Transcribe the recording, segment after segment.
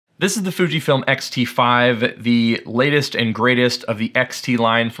This is the Fujifilm X-T5, the latest and greatest of the X-T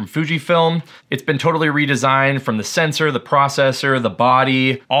line from Fujifilm. It's been totally redesigned from the sensor, the processor, the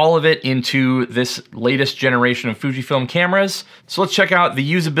body, all of it into this latest generation of Fujifilm cameras. So let's check out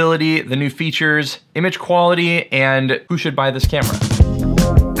the usability, the new features, image quality, and who should buy this camera.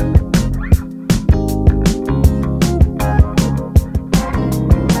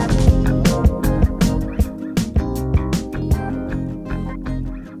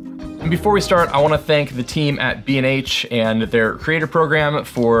 Before we start, I want to thank the team at B&H and their creator program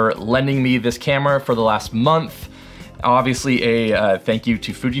for lending me this camera for the last month. Obviously a thank you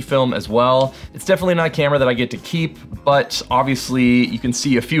to Fujifilm as well. It's definitely not a camera that I get to keep, but obviously you can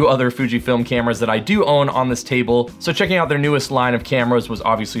see a few other Fujifilm cameras that I do own on this table. So checking out their newest line of cameras was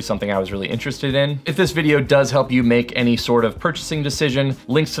obviously something I was really interested in. If this video does help you make any sort of purchasing decision,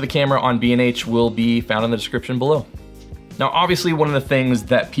 links to the camera on B&H will be found in the description below. Now, obviously, one of the things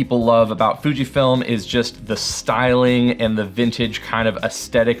that people love about Fujifilm is just the styling and the vintage kind of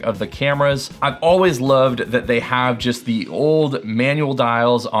aesthetic of the cameras. I've always loved that they have just the old manual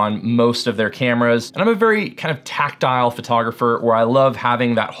dials on most of their cameras. And I'm a very kind of tactile photographer where I love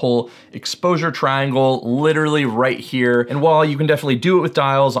having that whole exposure triangle literally right here. And while you can definitely do it with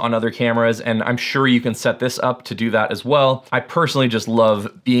dials on other cameras, and I'm sure you can set this up to do that as well, I personally just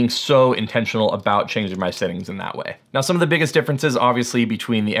love being so intentional about changing my settings in that way. Now, some of the biggest differences obviously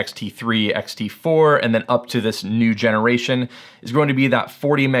between the X-T3, X-T4, and then up to this new generation is going to be that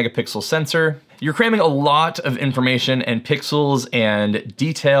 40 megapixel sensor. You're cramming a lot of information and pixels and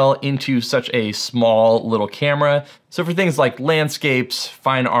detail into such a small little camera. So for things like landscapes,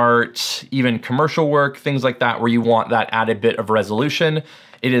 fine art, even commercial work, things like that where you want that added bit of resolution,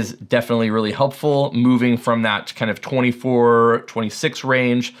 it is definitely really helpful moving from that kind of 24, 26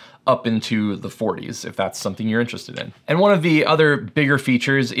 range up into the 40s, if that's something you're interested in. And one of the other bigger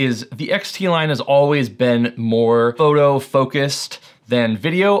features is the X-T line has always been more photo focused than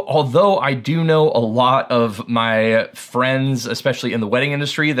video, although I do know a lot of my friends, especially in the wedding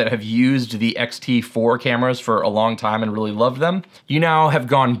industry, that have used the X-T4 cameras for a long time and really loved them. You now have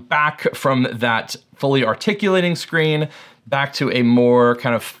gone back from that fully articulating screen back to a more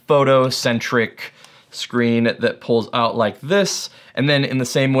kind of photo-centric screen that pulls out like this. And then in the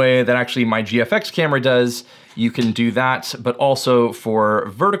same way that actually my GFX camera does, you can do that, but also for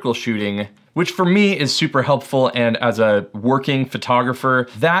vertical shooting, which for me is super helpful. And as a working photographer,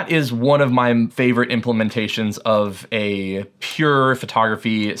 that is one of my favorite implementations of a pure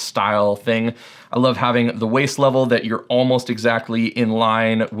photography style thing. I love having the waist level that you're almost exactly in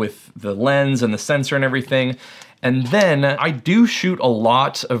line with the lens and the sensor and everything. And then I do shoot a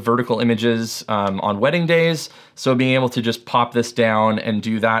lot of vertical images on wedding days. So being able to just pop this down and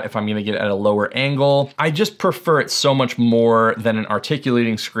do that if I'm gonna get at a lower angle, I just prefer it so much more than an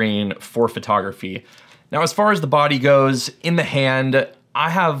articulating screen for photography. Now, as far as the body goes, in the hand,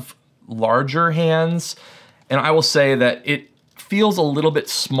 I have larger hands, and I will say that it feels a little bit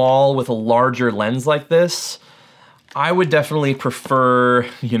small with a larger lens like this. I would definitely prefer,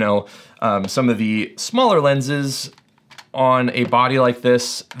 you know, some of the smaller lenses on a body like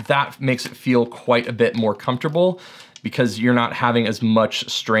this. That makes it feel quite a bit more comfortable because you're not having as much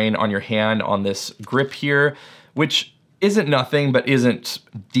strain on your hand on this grip here, which isn't nothing, but isn't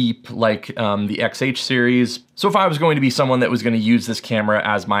deep like the XH series. So if I was going to be someone that was going to use this camera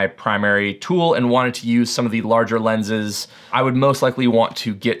as my primary tool and wanted to use some of the larger lenses, I would most likely want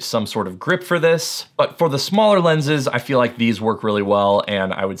to get some sort of grip for this. But for the smaller lenses, I feel like these work really well,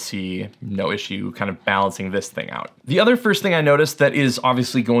 and I would see no issue kind of balancing this thing out. The other first thing I noticed that is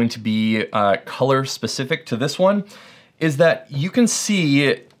obviously going to be color specific to this one is that you can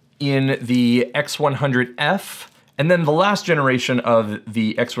see in the X100F, and then the last generation of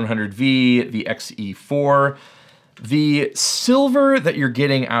the X100V, the XE4, the silver that you're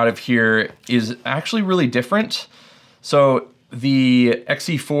getting out of here is actually really different. So the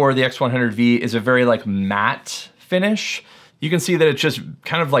XE4, the X100V is a very like matte finish. You can see that it's just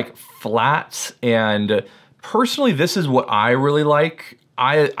kind of like flat, and personally this is what I really like.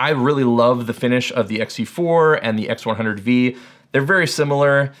 I really love the finish of the XE4 and the X100V. They're very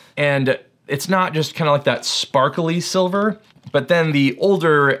similar, and it's not just kind of like that sparkly silver, but then the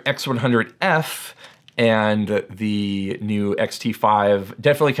older X100F and the new X-T5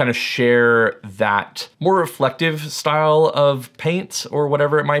 definitely kind of share that more reflective style of paint or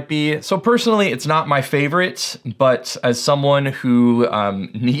whatever it might be. So personally, it's not my favorite, but as someone who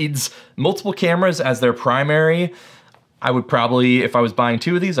needs multiple cameras as their primary, I would probably, if I was buying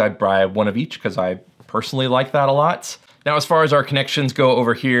two of these, I'd buy one of each because I personally like that a lot. Now, as far as our connections go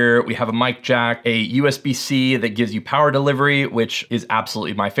over here, we have a mic jack, a USB-C that gives you power delivery, which is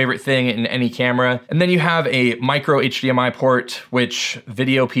absolutely my favorite thing in any camera. And then you have a micro HDMI port, which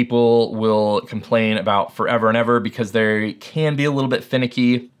video people will complain about forever and ever because they can be a little bit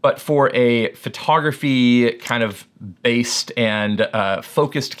finicky. But for a photography kind of based and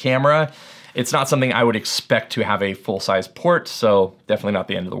focused camera, it's not something I would expect to have a full-size port, so definitely not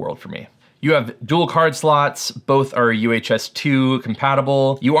the end of the world for me. You have dual card slots, both are UHS 2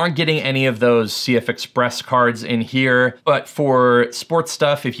 compatible. You aren't getting any of those CF Express cards in here, but for sports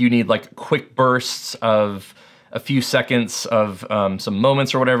stuff, if you need like quick bursts of a few seconds of some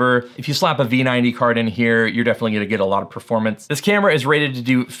moments or whatever, if you slap a V90 card in here, you're definitely gonna get a lot of performance. This camera is rated to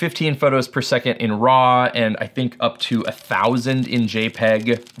do 15 photos per second in RAW and I think up to 1,000 in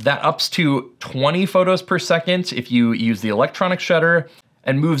JPEG. That ups to 20 photos per second if you use the electronic shutter,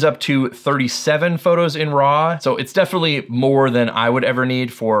 and moves up to 37 photos in RAW. So it's definitely more than I would ever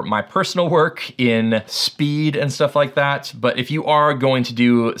need for my personal work in speed and stuff like that. But if you are going to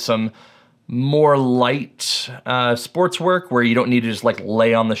do some more light sports work where you don't need to just like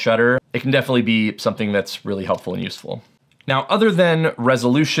lay on the shutter, it can definitely be something that's really helpful and useful. Now, other than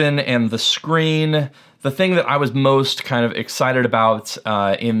resolution and the screen, the thing that I was most kind of excited about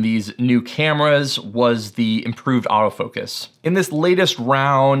in these new cameras was the improved autofocus. In this latest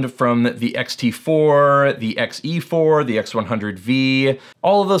round from the X-T4, the XE4, the X100V,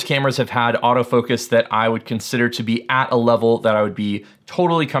 all of those cameras have had autofocus that I would consider to be at a level that I would be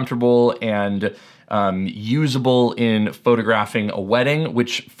totally comfortable and usable in photographing a wedding,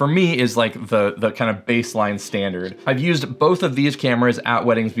 which for me is like the kind of baseline standard. I've used both of these cameras at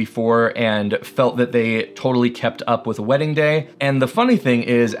weddings before and felt that they totally kept up with a wedding day. And the funny thing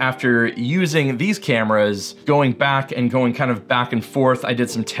is, after using these cameras, going back and going kind of back and forth, I did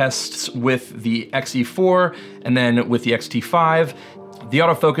some tests with the XE4 and then with the X-T5. The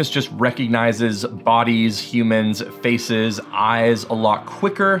autofocus just recognizes bodies, humans, faces, eyes a lot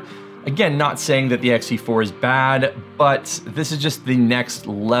quicker. Again, not saying that the XE4 is bad, but this is just the next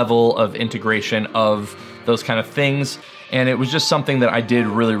level of integration of those kind of things. And it was just something that I did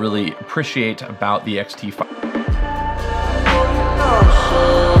really, really appreciate about the X-T5.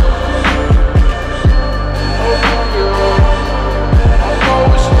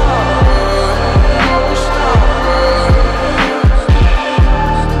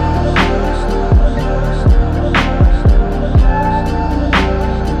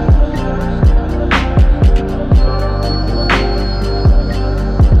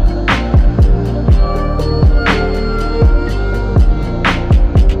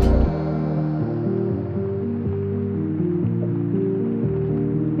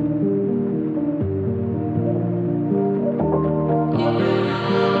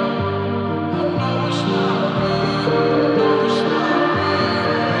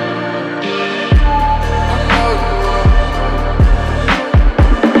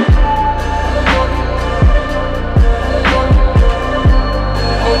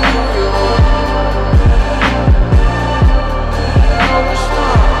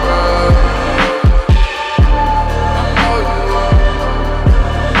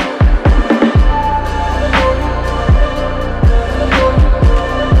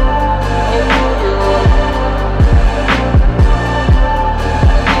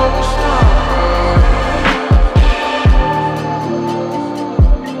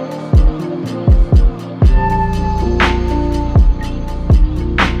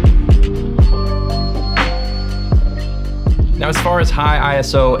 As far as high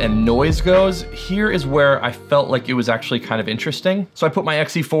ISO and noise goes, here is where I felt like it was actually kind of interesting. So I put my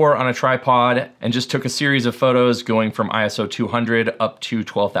XE4 on a tripod and just took a series of photos going from ISO 200 up to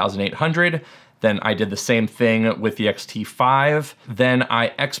 12,800. Then I did the same thing with the X-T5. Then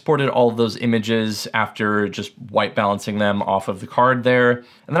I exported all of those images after just white balancing them off of the card there.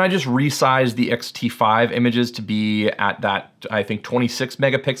 And then I just resized the X-T5 images to be at that, I think, 26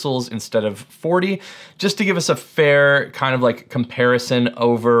 megapixels instead of 40, just to give us a fair kind of like comparison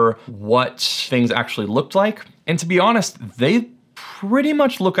over what things actually looked like. And to be honest, they pretty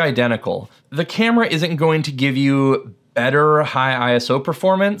much look identical. The camera isn't going to give you better high ISO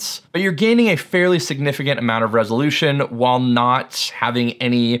performance, but you're gaining a fairly significant amount of resolution while not having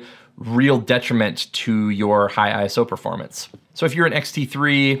any real detriment to your high ISO performance. So if you're an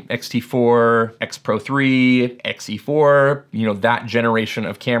X-T3, X-T4, X Pro 3, XE4, you know, that generation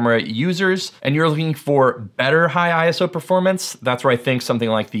of camera users, and you're looking for better high ISO performance, that's where I think something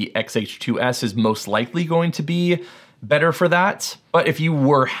like the XH2S is most likely going to be better for that. But if you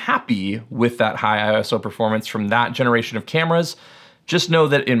were happy with that high ISO performance from that generation of cameras, Just know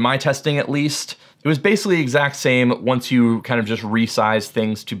that in my testing at least, it was basically the exact same once you kind of just resize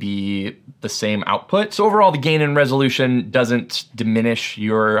things to be the same output. So overall, the gain in resolution doesn't diminish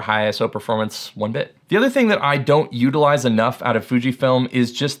your high ISO performance one bit. The other thing that I don't utilize enough out of Fujifilm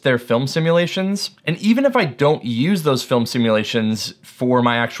is just their film simulations. And even if I don't use those film simulations for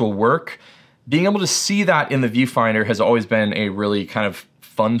my actual work, being able to see that in the viewfinder has always been a really kind of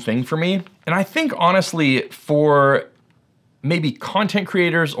fun thing for me. And I think honestly, for maybe content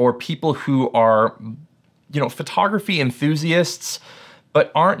creators or people who are, photography enthusiasts,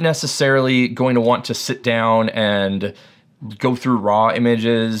 but aren't necessarily going to want to sit down and go through raw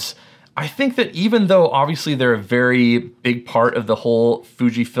images, I think that even though obviously they're a very big part of the whole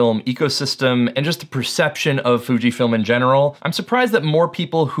Fujifilm ecosystem and just the perception of Fujifilm in general, I'm surprised that more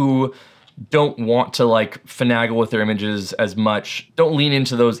people who don't want to finagle with their images as much don't lean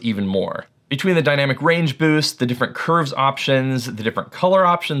into those even more. Between the dynamic range boost, the different curves options, the different color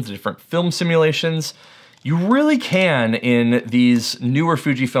options, the different film simulations, you really can, in these newer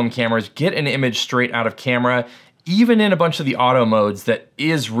Fujifilm cameras, get an image straight out of camera, even in a bunch of the auto modes, that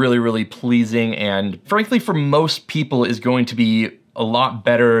is really, really pleasing, and frankly, for most people is going to be a lot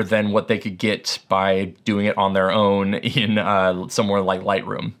better than what they could get by doing it on their own in somewhere like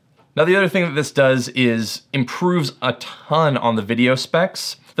Lightroom. Now, the other thing that this does is improves a ton on the video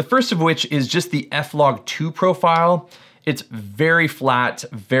specs. The first of which is just the F-Log2 profile. It's very flat,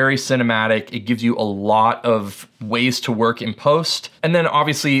 very cinematic. It gives you a lot of ways to work in post. And then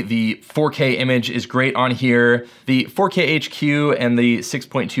obviously the 4K image is great on here. The 4K HQ and the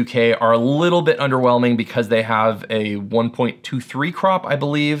 6.2K are a little bit underwhelming because they have a 1.23 crop, I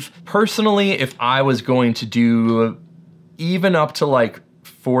believe. Personally, if I was going to do even up to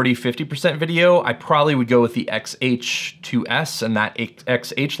 40-50% video, I probably would go with the XH2S and that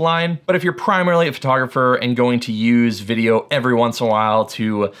XH line. But if you're primarily a photographer and going to use video every once in a while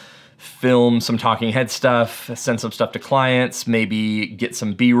to film some talking head stuff, send some stuff to clients, maybe get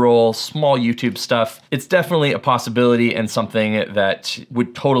some B-roll, small YouTube stuff, it's definitely a possibility and something that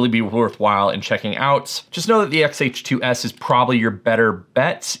would totally be worthwhile in checking out. Just know that the XH2S is probably your better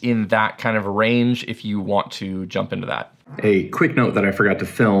bet in that kind of range if you want to jump into that. A quick note that I forgot to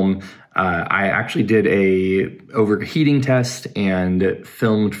film, I actually did a overheating test and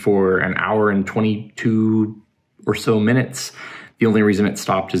filmed for an hour and 22 or so minutes. The only reason it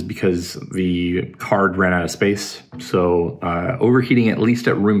stopped is because the card ran out of space. So overheating, at least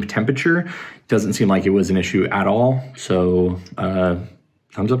at room temperature, doesn't seem like it was an issue at all. So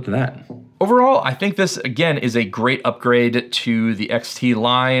thumbs up to that. Overall, I think this, again, is a great upgrade to the X-T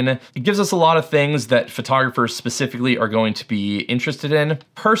line. It gives us a lot of things that photographers specifically are going to be interested in.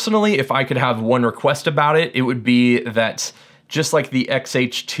 Personally, if I could have one request about it, it would be that just like the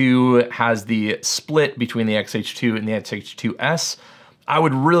XH2 has the split between the XH2 and the XH2S, I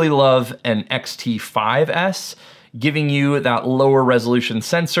would really love an X-T5S, giving you that lower resolution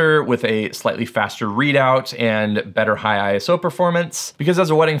sensor with a slightly faster readout and better high ISO performance. Because as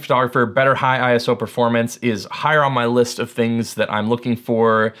a wedding photographer, better high ISO performance is higher on my list of things that I'm looking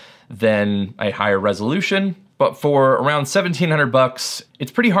for than a higher resolution. But for around 1,700 bucks,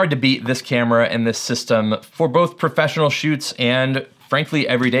 it's pretty hard to beat this camera and this system for both professional shoots and frankly,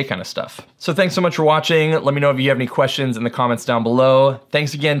 everyday kind of stuff. So thanks so much for watching. Let me know if you have any questions in the comments down below.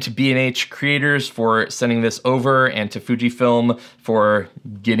 Thanks again to B&H Creators for sending this over and to Fujifilm for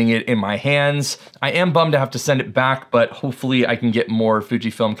getting it in my hands. I am bummed to have to send it back, but hopefully I can get more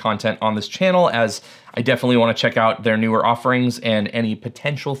Fujifilm content on this channel, as I definitely want to check out their newer offerings and any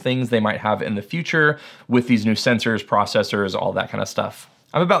potential things they might have in the future with these new sensors, processors, all that kind of stuff.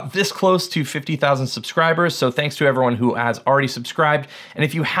 I'm about this close to 50,000 subscribers, so thanks to everyone who has already subscribed. And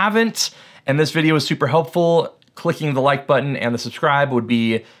if you haven't, and this video is super helpful, clicking the like button and the subscribe would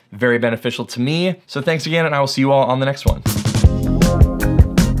be very beneficial to me. So thanks again, and I will see you all on the next one.